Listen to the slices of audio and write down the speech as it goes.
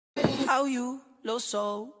how you look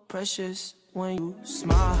so precious when you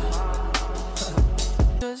smile.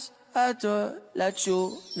 Just had to let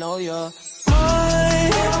you know you're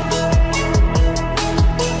mine.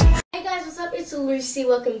 Hey guys, what's up? It's Lucy.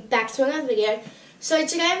 Welcome back to another video. So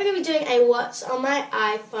today I'm going to be doing a what's on my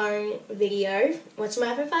iPhone video. What's on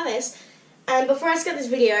my iPhone 5S. And before I start this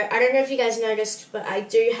video, I don't know if you guys noticed, but I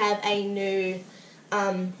do have a new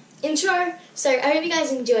intro. So I hope you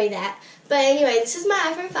guys enjoy that. But anyway, this is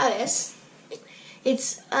my iPhone 5S.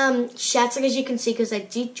 It's shattered, as you can see, because I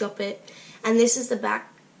did drop it. And this is the back.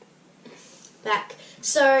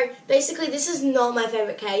 So basically, this is not my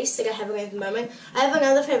favorite case that I have at the moment. I have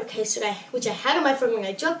another favorite case which I had on my phone when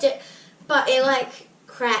I dropped it, but it like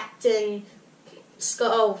cracked and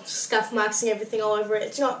got scuff marks and everything all over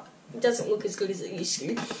it. It doesn't look as good as it used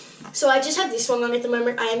to. So I just have this one on at the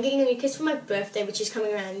moment. I am getting a new case for my birthday, which is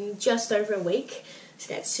coming around in just over a week.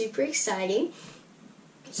 So that's super exciting.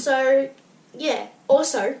 So yeah,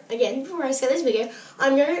 also, again, before I start this video,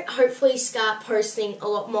 I'm going to hopefully start posting a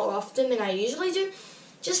lot more often than I usually do,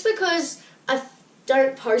 just because I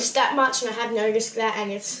don't post that much, and I have noticed that,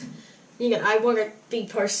 and it's, I want to be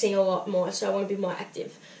posting a lot more, so I want to be more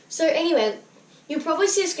active. So anyway, you'll probably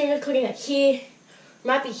see a screen recording like here,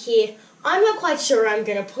 might be here. I'm not quite sure where I'm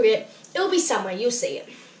going to put it. It'll be somewhere, you'll see it.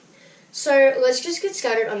 So let's just get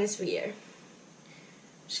started on this video. I'm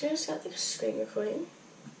just going to start the screen recording.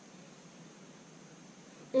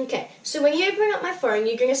 Okay, so when you open up my phone,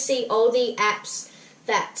 you're going to see all the apps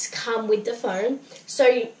that come with the phone,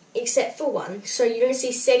 so except for one. So you're going to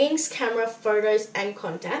see settings, camera, photos, and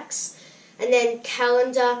contacts, and then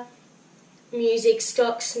calendar, music,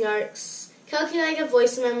 stocks, notes, calculator,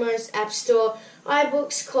 voice memos, app store,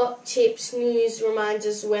 iBooks, clock, tips, news,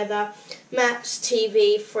 reminders, weather, maps,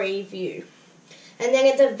 TV, free view. And then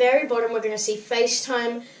at the very bottom, we're going to see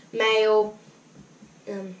FaceTime, mail,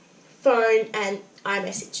 phone, and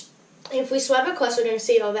iMessage. If we swipe across, we're going to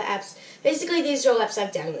see all the apps. Basically, these are all apps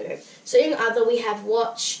I've downloaded. So in other, we have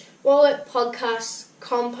Watch, Wallet, Podcasts,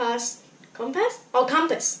 Compass, Home,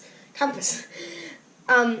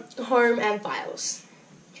 and Files.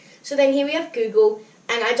 So then here we have Google,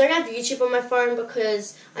 and I don't have YouTube on my phone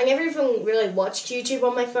because I never even really watched YouTube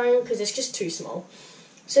on my phone because it's just too small.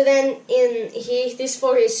 So then in here, this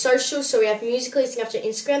folder is social, so we have Musical.ly, Snapchat,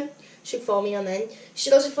 Instagram. You should follow me on then. You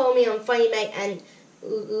should also follow me on FunnyMate and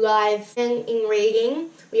Live. And in reading,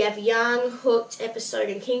 we have Young, Hooked, Episode,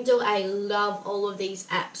 and Kindle. I love all of these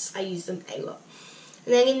apps. I use them a lot.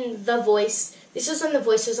 And then in The Voice, this is on the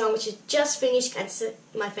Voices on, which is just finished. That's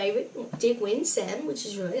my favourite. Did win Sam, which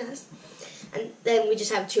is really nice. And then we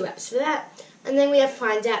just have 2 apps for that. And then we have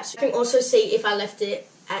Find Apps. You can also see if I left it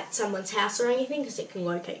at someone's house or anything, because it can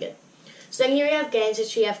locate it. So then here we have games,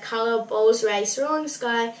 which we have Colour, Balls Race, Rolling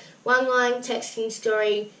Sky, One Line, Texting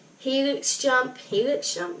Story, Helix Jump,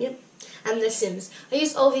 yep, and The Sims. I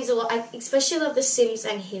use all these a lot. I especially love The Sims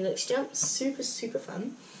and Helix Jump. Super, super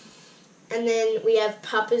fun. And then we have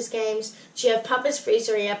Papa's Games. So you have Papa's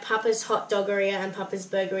Freezeria, Papa's Hot Doggeria, and Papa's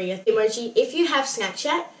Burgeria. Emoji. If you have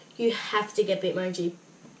Snapchat, you have to get Bitmoji.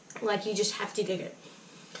 Like, you just have to get it.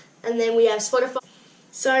 And then we have Spotify.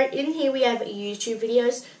 So in here we have YouTube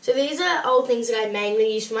videos. So these are all things that I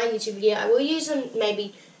mainly use for my YouTube video. I will use them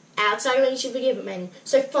maybe outside of my YouTube video, but mainly.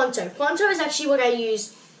 So Fonto. Fonto is actually what I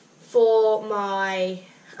use for my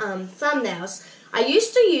thumbnails. I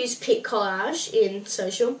used to use Pic Collage in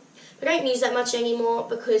social, but I don't use that much anymore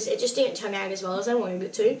because it just didn't turn out as well as I wanted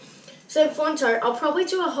it to. So Fonto, I'll probably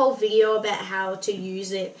do a whole video about how to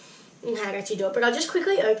use it and how to actually do it, but I'll just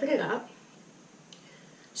quickly open it up.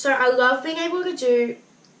 So I love being able to do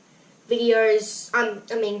videos,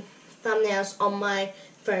 thumbnails on my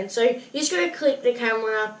phone. So you just go to click the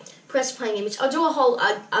camera, press play image. I'll do a whole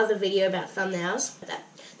other video about thumbnails.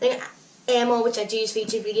 Then AML, which I do use for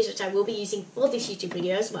YouTube videos, which I will be using for this YouTube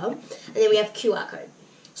video as well. And then we have QR code.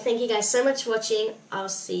 So thank you guys so much for watching. I'll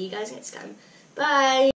see you guys next time. Bye!